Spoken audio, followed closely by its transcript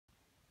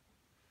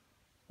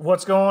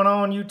What's going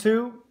on,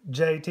 YouTube?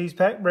 JT's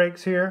Pack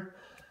Breaks here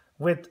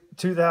with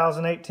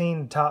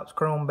 2018 Topps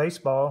Chrome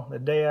Baseball the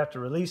day after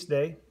release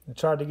day. I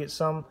tried to get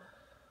some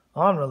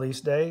on release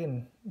day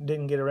and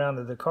didn't get around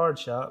to the card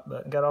shop,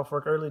 but got off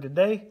work early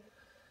today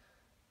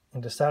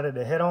and decided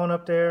to head on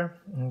up there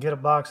and get a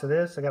box of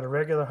this. I got a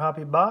regular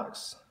hobby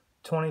box,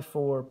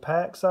 24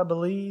 packs, I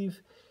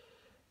believe.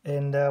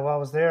 And while I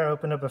was there, I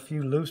opened up a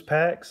few loose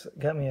packs.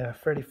 Got me a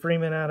Freddie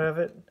Freeman out of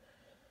it.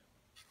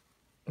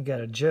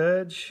 Got a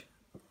Judge.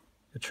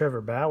 A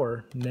Trevor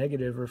Bauer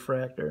negative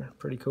refractor,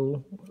 pretty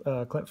cool.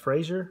 Clint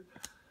Frazier,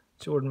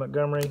 Jordan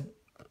Montgomery,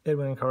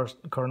 Edwin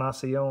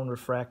Encarnacion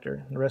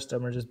refractor. The rest of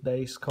them are just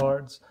base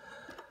cards.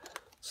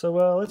 So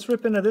let's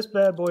rip into this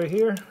bad boy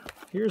here.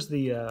 Here's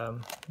the,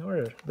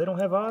 they don't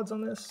have odds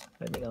on this?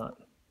 Maybe not.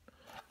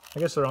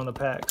 I guess they're on the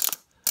packs.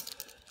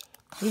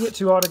 You get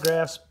 2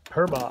 autographs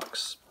per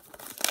box.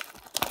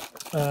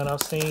 And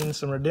I've seen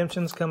some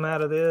redemptions come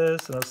out of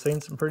this, and I've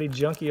seen some pretty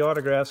junky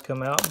autographs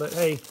come out, but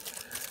hey,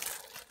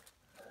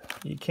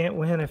 you can't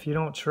win if you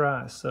don't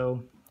try. So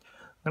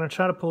I'm going to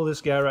try to pull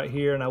this guy right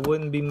here, and I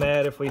wouldn't be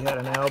mad if we had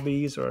an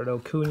Albies or an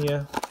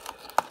Acuna.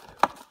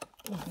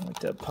 I'd like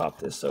to pop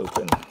this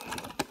open.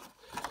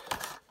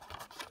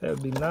 That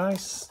would be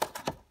nice.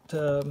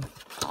 Let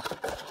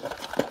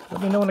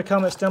me know in the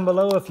comments down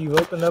below if you've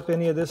opened up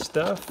any of this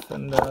stuff,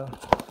 and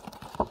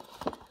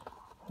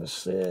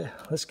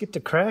let's get to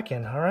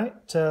cracking. All right,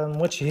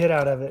 what you hit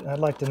out of it, I'd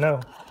like to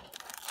know.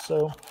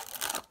 So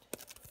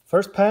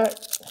first pack,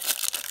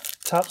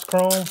 Topps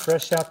Chrome,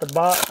 fresh out the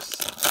box.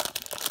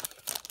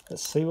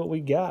 Let's see what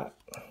we got.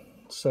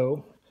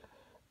 So,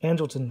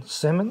 Andrelton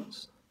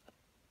Simmons,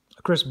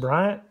 Chris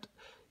Bryant,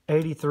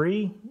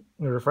 83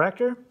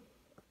 refractor.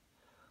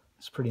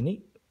 It's pretty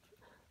neat.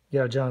 You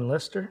got John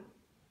Lester,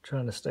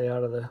 trying to stay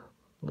out of the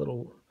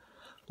little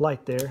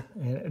light there,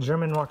 and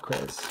German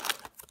Marquez.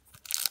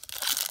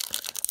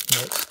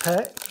 Next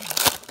pack,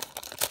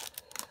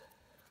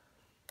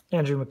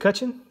 Andrew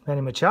McCutchen, Manny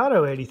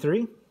Machado,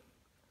 83.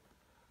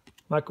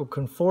 Michael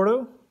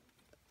Conforto,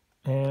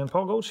 and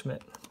Paul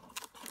Goldschmidt.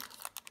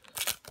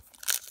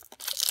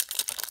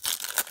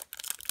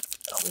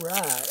 All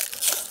right.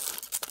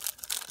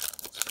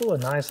 Let's pull a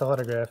nice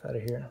autograph out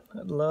of here.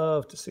 I'd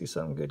love to see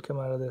something good come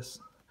out of this.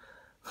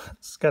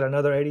 It's got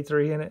another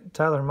 83 in it.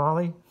 Tyler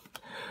Mahle,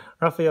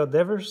 Rafael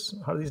Devers.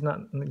 Are these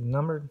not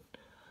numbered?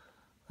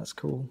 That's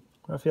cool.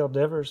 Rafael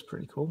Devers,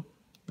 pretty cool.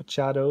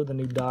 Machado, the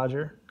new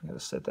Dodger. Got to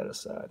set that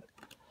aside.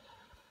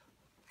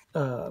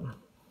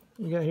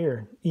 You got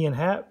here Ian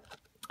Happ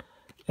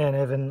and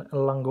Evan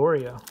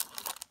Longoria.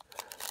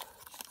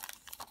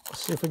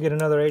 Let's see if we get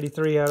another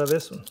 83 out of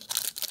this one.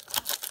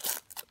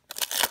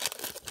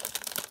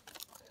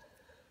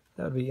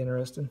 That would be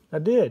interesting. I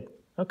did.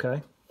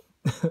 Okay.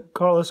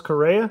 Carlos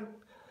Correa,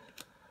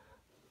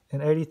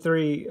 an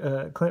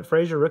 83 Clint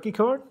Frazier rookie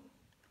card,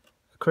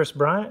 Chris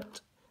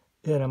Bryant,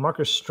 and a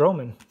Marcus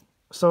Stroman.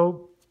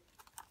 So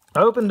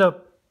I opened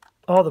up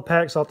all the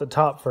packs off the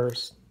top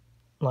first,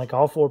 like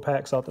all 4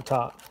 packs off the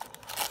top,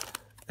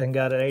 and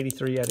got an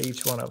 83 out of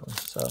each one of them.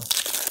 So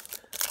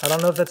I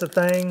don't know if that's a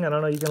thing. I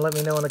don't know. You can let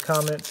me know in the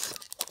comments.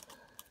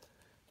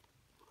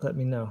 Let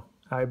me know.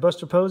 All right,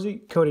 Buster Posey,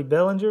 Cody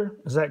Bellinger,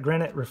 Zach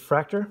Granite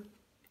refractor,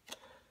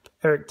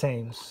 Eric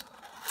Thames.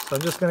 So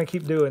I'm just going to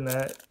keep doing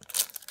that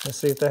and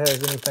see if that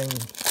has anything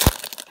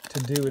to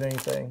do with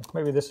anything.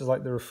 Maybe this is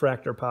like the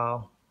refractor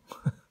pile.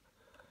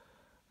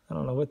 I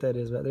don't know what that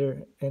is back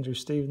there. Andrew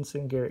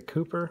Stevenson, Garrett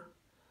Cooper.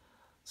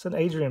 It's an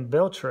Adrian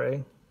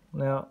Beltre.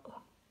 Now,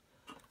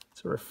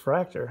 it's a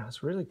refractor.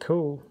 It's really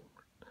cool.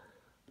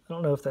 I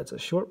don't know if that's a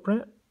short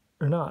print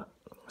or not.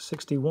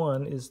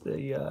 61 is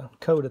the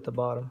code at the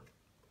bottom.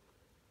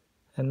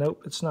 And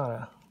nope, it's not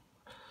a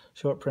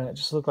short print. It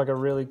just looked like a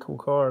really cool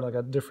card, like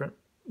a different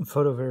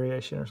photo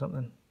variation or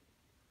something.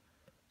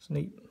 It's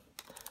neat.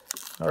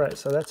 All right,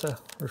 so that's a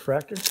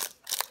refractor.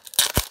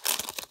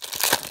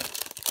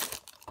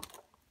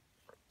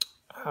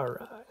 All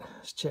right,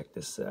 let's check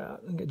this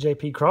out. We got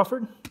J.P.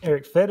 Crawford,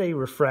 Eric Fedde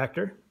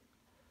refractor,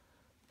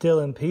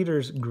 Dylan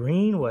Peters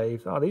green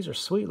wave. Oh, these are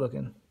sweet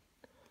looking.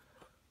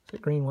 Is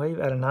it green wave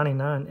out of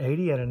 99?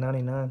 80 out of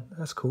 99.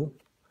 That's cool.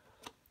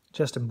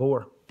 Justin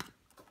Bohr.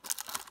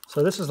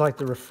 So this is like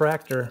the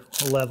refractor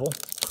level.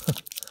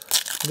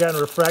 I've gotten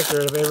a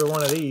refractor out of every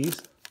one of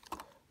these.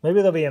 Maybe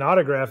there'll be an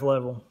autograph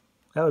level.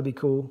 That would be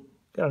cool.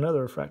 Got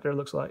another refractor, it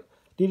looks like.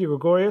 Didi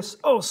Gregorius.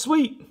 Oh,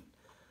 sweet.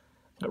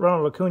 Got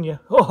Ronald Acuna.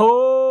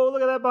 Oh,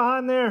 look at that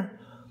behind there.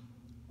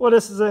 Well,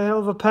 this is a hell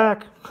of a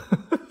pack.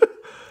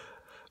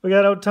 We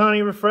got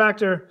Ohtani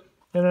refractor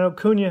and an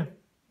Acuna.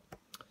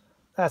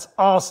 That's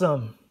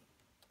awesome.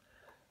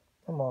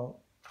 Come on.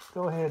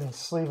 Go ahead and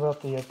sleeve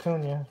up the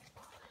Acuna.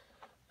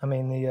 I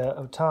mean the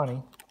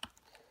Ohtani.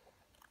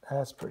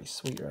 That's pretty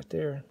sweet right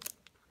there.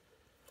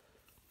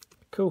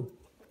 Cool.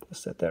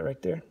 Let's set that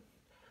right there.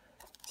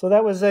 So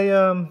that was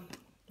a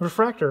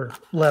refractor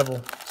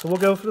level. So we'll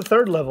go for the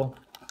 3rd level.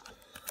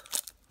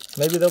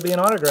 Maybe there'll be an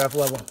autograph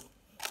level.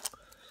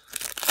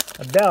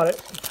 I doubt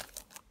it.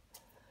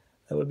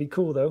 That would be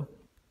cool, though.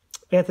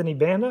 Anthony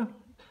Banda,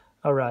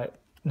 All right.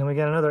 Then we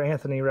got another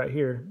Anthony right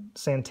here.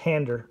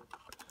 Santander.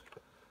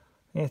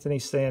 Anthony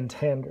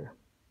Santander.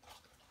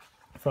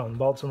 From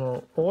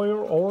Baltimore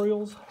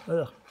Orioles.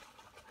 Ugh.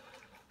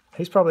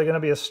 He's probably going to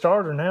be a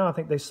starter now. I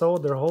think they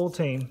sold their whole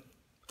team.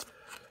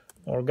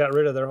 Or got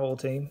rid of their whole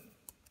team.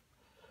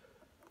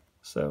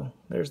 So,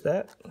 there's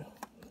that.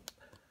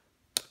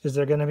 Is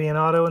there going to be an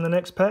auto in the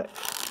next pack?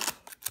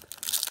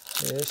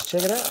 Let's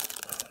check it out.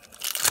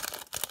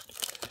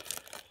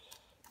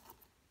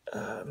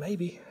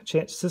 Maybe.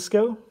 Chance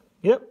Cisco.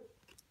 Yep.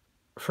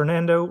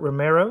 Fernando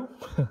Romero.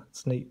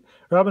 That's neat.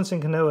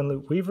 Robinson Cano and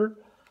Luke Weaver.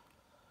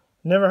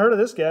 Never heard of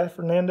this guy.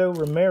 Fernando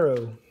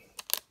Romero.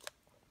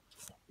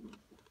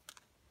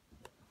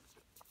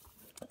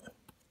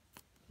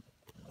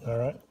 All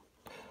right.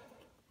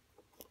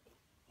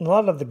 A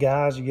lot of the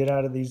guys you get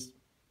out of these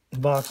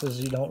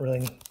boxes you don't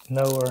really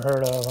know or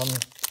heard of.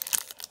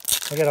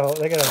 They got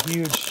a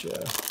huge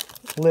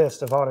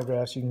list of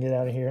autographs you can get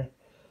out of here.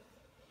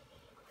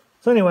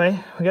 So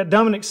anyway, we got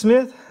Dominic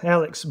Smith,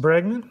 Alex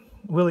Bregman,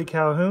 Willie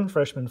Calhoun,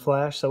 freshman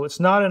flash. So it's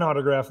not an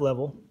autograph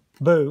level.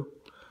 Boo.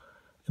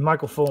 And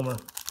Michael Fulmer.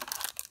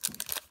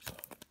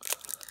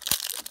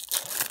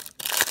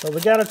 So we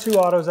got our 2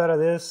 autos out of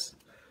this. If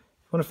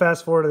you want to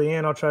fast forward to the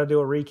end, I'll try to do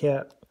a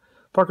recap.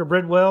 Parker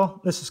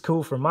Bridwell, this is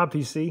cool for my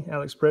PC.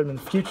 Alex Bregman,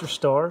 Future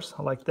Stars.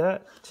 I like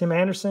that. Tim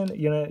Anderson,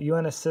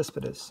 UNS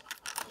Cespedes.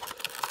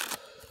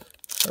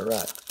 All right.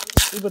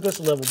 Let's see what this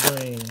level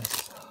brings.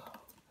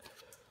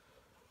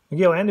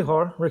 Miguel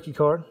Andujar, rookie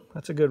card.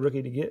 That's a good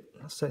rookie to get.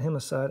 I'll set him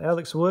aside.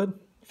 Alex Wood,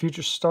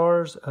 Future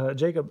Stars,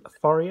 Jacob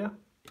Faria,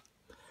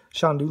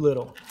 Sean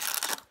Doolittle.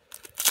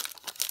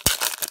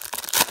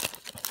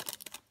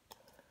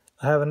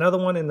 I have another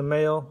one in the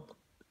mail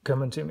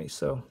coming to me,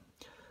 so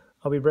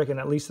I'll be breaking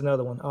at least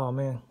another one. Oh,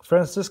 man.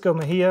 Francisco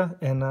Mejia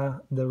and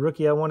the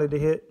rookie I wanted to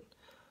hit,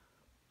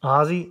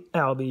 Ozzie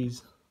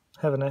Albies,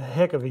 having a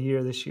heck of a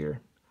year this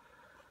year.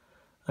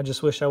 I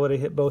just wish I would have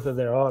hit both of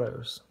their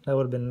autos. That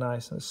would have been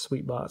nice. That's a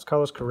sweet box.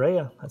 Carlos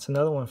Correa, that's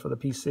another one for the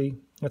PC.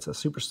 That's a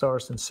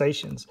Superstar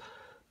Sensations.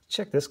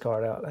 Check this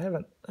card out. I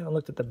haven't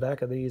looked at the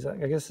back of these. I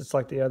guess it's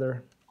like the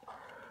other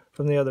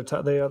from the other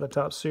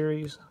top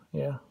series.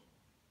 Yeah.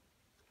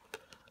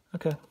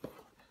 Okay.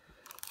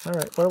 All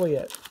right. Where are we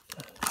at?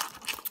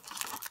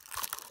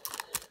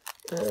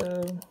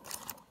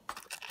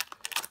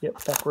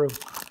 Yep, back row.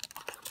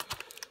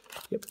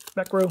 Yep,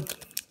 back row.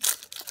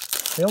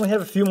 We only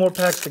have a few more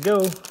packs to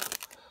go.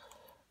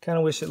 Kind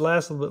of wish it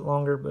lasted a little bit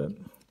longer, but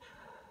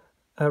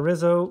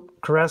Rizzo,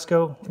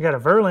 Carrasco. We got a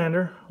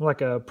Verlander,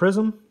 like a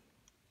prism,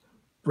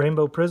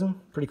 rainbow prism,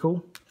 pretty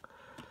cool.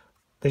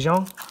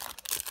 DeJong.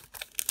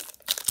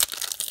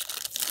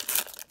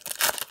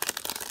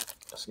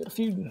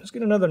 Let's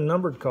get another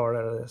numbered card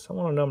out of this. I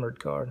want a numbered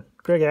card.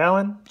 Greg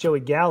Allen,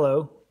 Joey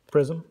Gallo,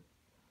 prism.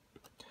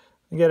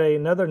 We got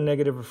another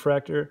negative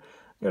refractor.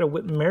 We got a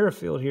Whit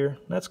Merrifield here.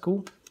 That's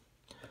cool.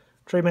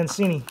 Trey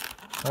Mancini.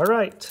 All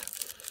right.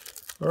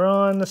 We're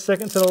on the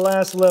second to the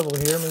last level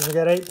here. Means we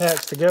got 8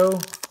 packs to go.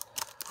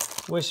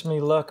 Wish me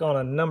luck on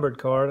a numbered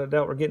card. I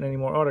doubt we're getting any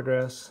more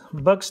autographs.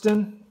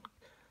 Buxton.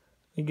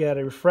 We got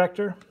a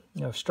refractor.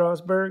 You know,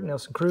 Strasburg,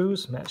 Nelson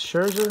Cruz, Matt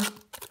Scherzer.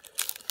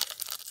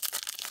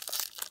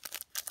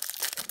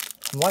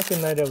 I'm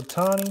liking that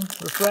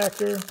Ohtani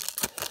refractor.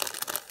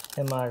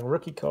 And my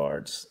rookie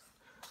cards.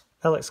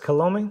 Alex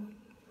Colomé,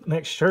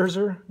 Max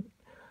Scherzer,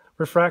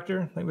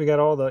 refractor. I think we got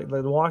all the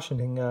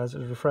Washington guys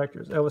as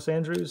refractors. Elvis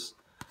Andrews,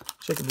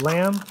 Jacob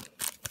Lamb.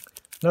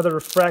 Another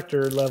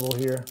refractor level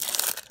here.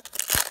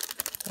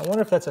 I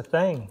wonder if that's a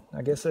thing.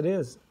 I guess it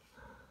is.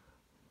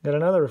 Got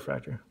another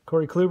refractor.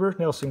 Corey Kluber,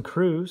 Nelson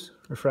Cruz,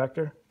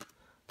 refractor.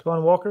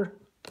 Devon Walker,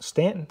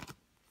 Stanton.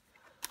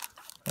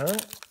 All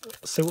right.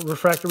 Let's see what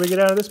refractor we get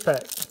out of this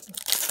pack.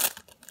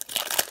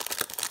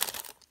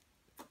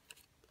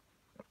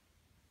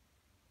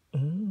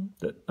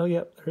 Oh,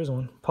 yep, there's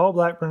one. Paul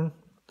Blackburn,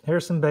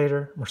 Harrison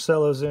Bader,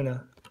 Marcell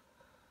Ozuna,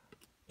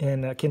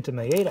 and Kenta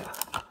Maeda.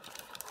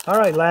 All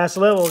right, last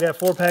level. We got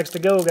 4 packs to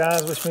go,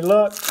 guys. Wish me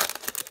luck.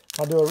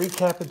 I'll do a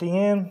recap at the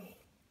end.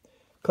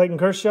 Clayton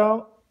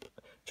Kershaw,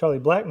 Charlie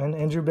Blackmon,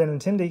 Andrew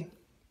Benintendi,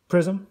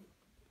 Prism.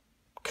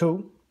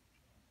 Cool.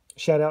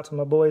 Shout out to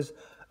my boys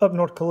Up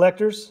North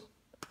Collectors.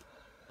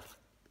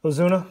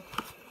 Ozuna.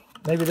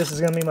 Maybe this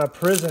is going to be my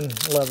prison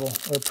level,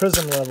 or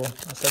prism level.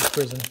 I said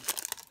prison.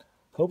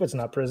 Hope it's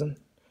not prison.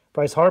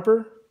 Bryce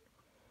Harper.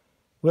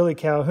 Willie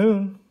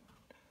Calhoun.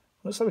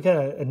 Looks like we got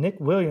a Nick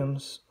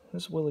Williams.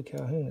 This Willie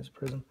Calhoun is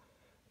prism.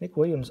 Nick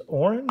Williams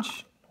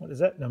orange. What is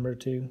that number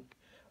 2?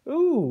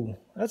 Ooh,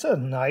 that's a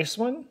nice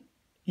one.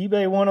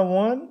 eBay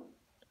 101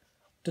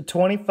 to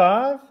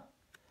 25.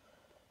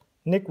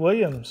 Nick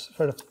Williams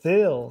for the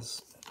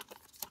Phils.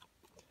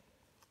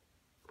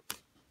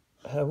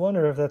 I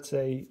wonder if that's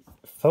a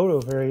photo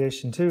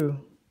variation too,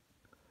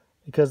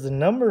 because the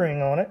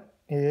numbering on it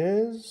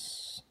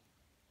is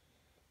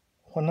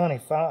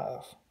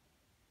 195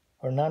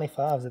 or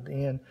 95s at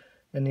the end,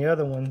 and the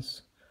other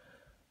ones,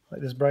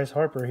 like this Bryce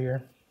Harper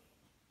here,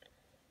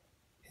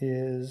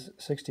 is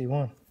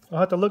 61. I'll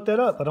have to look that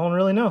up. I don't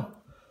really know.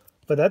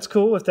 But that's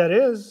cool if that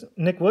is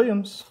Nick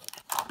Williams.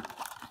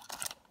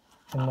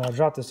 And I'll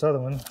drop this other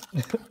one.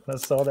 I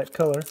saw that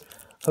color.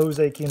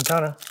 Jose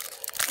Quintana.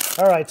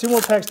 All right, 2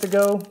 more packs to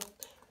go.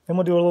 Then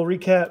we'll do a little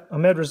recap.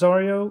 Ahmed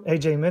Rosario,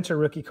 AJ Minter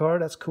rookie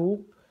card. That's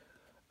cool.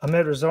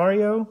 Ahmed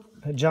Rosario,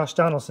 and Josh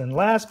Donaldson.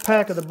 Last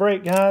pack of the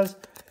break, guys.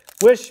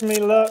 Wish me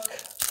luck.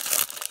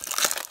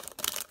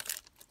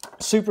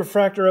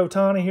 Superfractor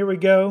Ohtani, here we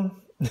go.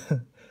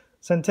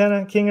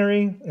 Santana,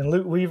 Kingery, and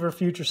Luke Weaver,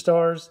 future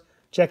stars.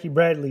 Jackie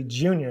Bradley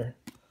Jr.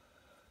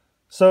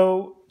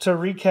 So, to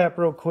recap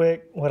real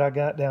quick what I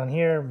got down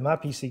here, my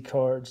PC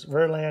cards.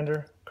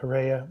 Verlander,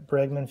 Correa,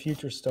 Bregman,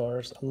 future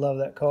stars. I love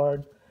that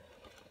card.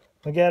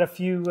 We got a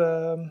few,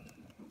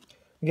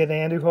 we got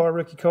an Andujar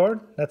rookie card.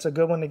 That's a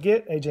good one to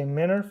get. AJ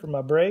Minter for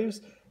my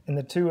Braves. And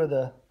the 2 of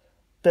the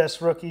best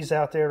rookies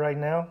out there right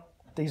now.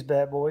 These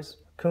bad boys.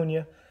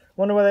 Cunha.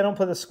 Wonder why they don't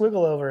put the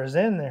squiggle over his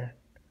in there.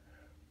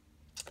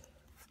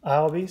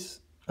 Albies.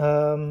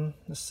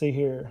 Let's see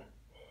here.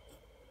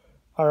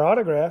 Our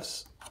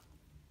autographs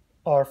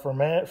are for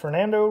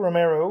Fernando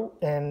Romero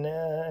and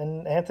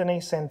Anthony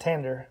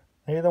Santander.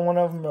 Neither one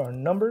of them are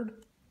numbered.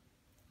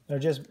 They're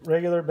just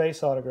regular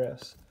base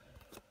autographs.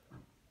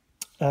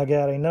 I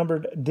got a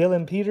numbered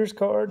Dylan Peters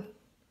card.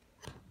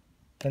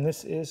 And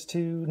this is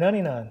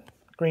 /99.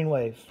 Green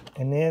Wave.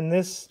 And then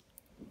this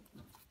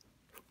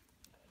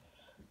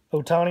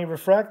Ohtani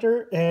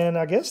refractor. And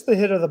I guess the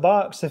hit of the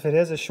box, if it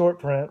is a short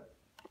print,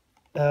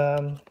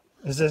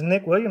 is this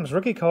Nick Williams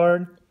rookie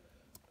card.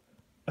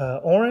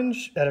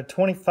 Orange at a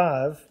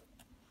 25.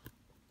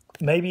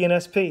 Maybe an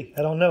SP.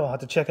 I don't know. I'll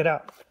have to check it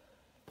out.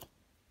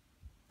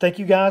 Thank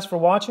you guys for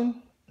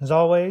watching. As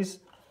always,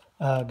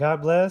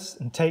 God bless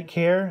and take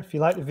care. If you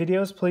like the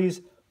videos,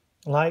 please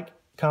like,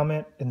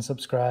 comment, and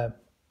subscribe.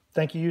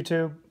 Thank you,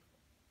 YouTube.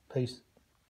 Peace.